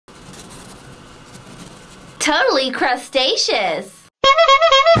Totally crustaceous.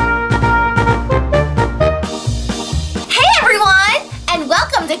 Hey everyone! And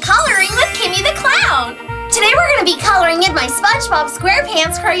welcome to Coloring with KiMMi the Clown! Today we're going to be coloring in my SpongeBob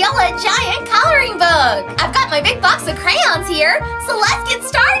Squarepants Crayola Giant Coloring Book! I've got my big box of crayons here, so let's get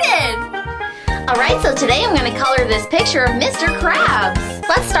started! Alright, so today I'm going to color this picture of Mr. Krabs.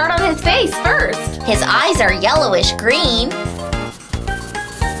 Let's start on his face first. His eyes are yellowish green.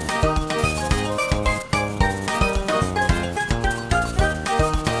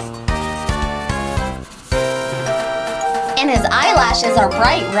 And his eyelashes are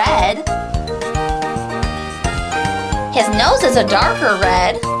bright red. His nose is a darker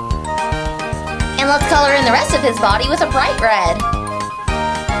red. And let's color in the rest of his body with a bright red.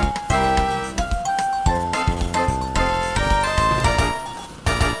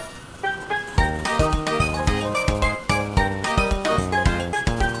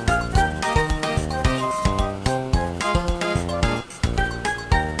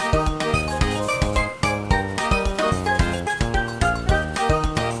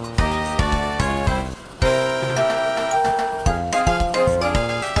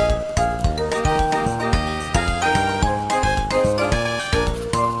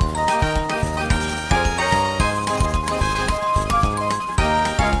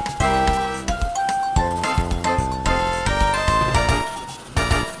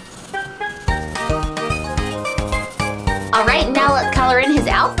 Alright, now let's color in his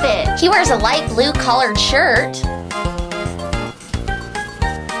outfit. He wears a light blue colored shirt.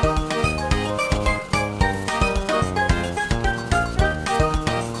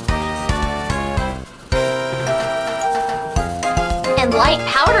 And light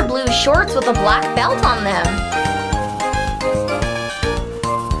powder blue shorts with a black belt on them.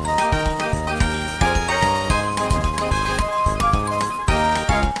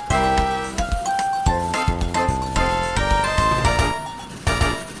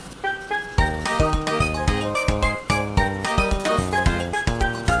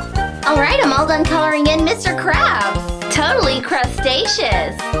 Alright, I'm all done coloring in Mr. Krabs. Totally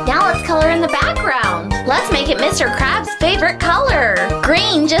crustaceous. Now let's color in the background. Let's make it Mr. Krabs' favorite color.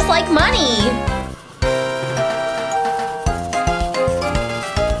 Green, just like money.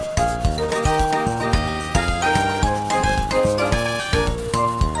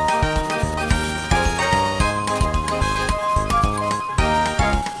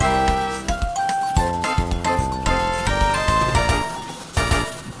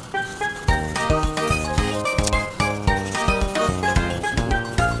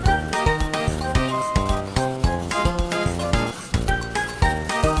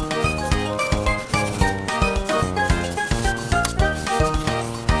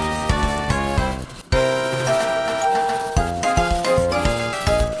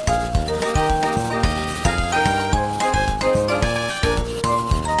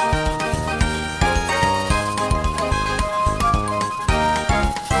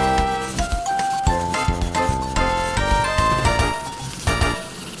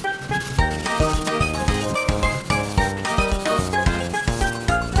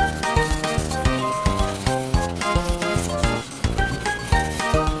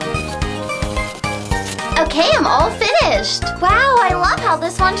 Okay, I'm all finished. Wow, I love how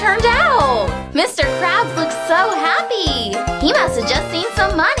this one turned out. Mr. Krabs looks so happy. He must have just seen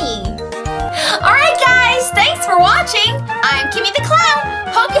some money. Alright guys, thanks for watching. I'm KiMMi the Clown.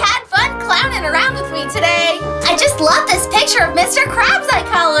 Hope you had fun clowning around with me today. I just love this picture of Mr. Krabs I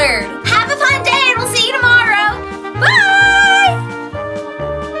colored. Have a fun day and we'll see you tomorrow. Bye!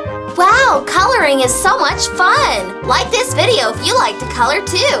 Wow, coloring is so much fun. Like this video if you like to color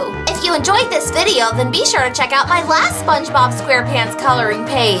too. If you enjoyed this video, then be sure to check out my last SpongeBob Squarepants coloring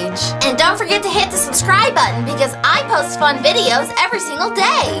page. And don't forget to hit the subscribe button because I post fun videos every single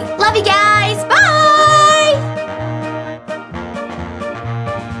day. Love you guys!